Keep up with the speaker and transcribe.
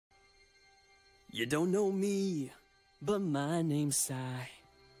You don't know me, but my name's Cy.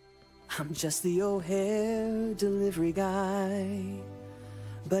 I'm just the O'Hare delivery guy.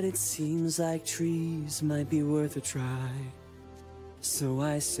 But it seems like trees might be worth a try. So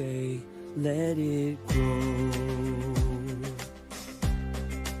I say, let it grow.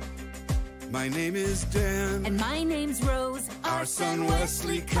 My name is Dan. And my name's Rose. Our son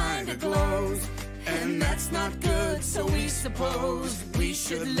Wesley kinda glows. And that's not good, so we suppose we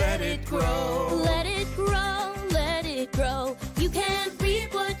should let it grow. Let it grow, let it grow. You can't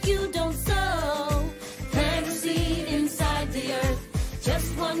reap what you don't sow. Plant a seed inside the earth.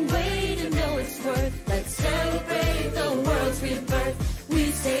 Just one way to know its worth. Let's celebrate the world's rebirth.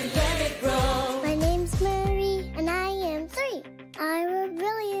 We say let it grow. My name's Marie and I am 3. I would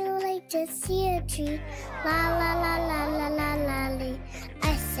really like to see a tree. La la la la la la la lee.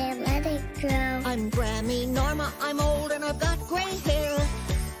 I say let it grow. I'm Grammy Norma, I'm old and I've got gray hair.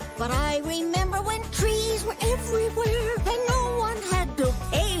 But I remember when trees were everywhere and no one had to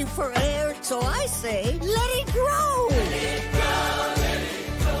pay for air. So I say, let it grow. Let it grow, let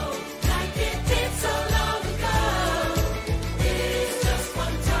it grow. Like it did so long ago. It's just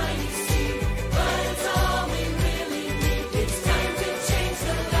one tiny seed, but it's all we really need. It's time to change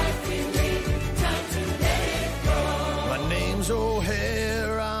the life we lead. Time to let it grow. My name's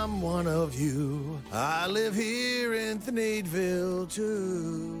O'Hare, I'm one of you. I live here in Thneedville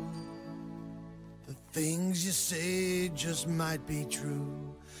too. The things you say just might be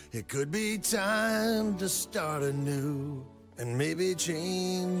true. It could be time to start anew and maybe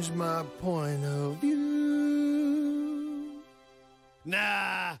change my point of view.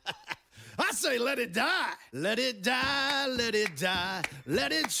 Nah, I say let it die. Let it die, let it die.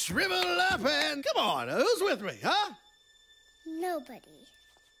 Let it shrivel up and come on, who's with me, huh? Nobody.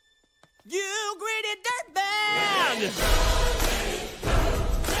 You greedy dirtbag!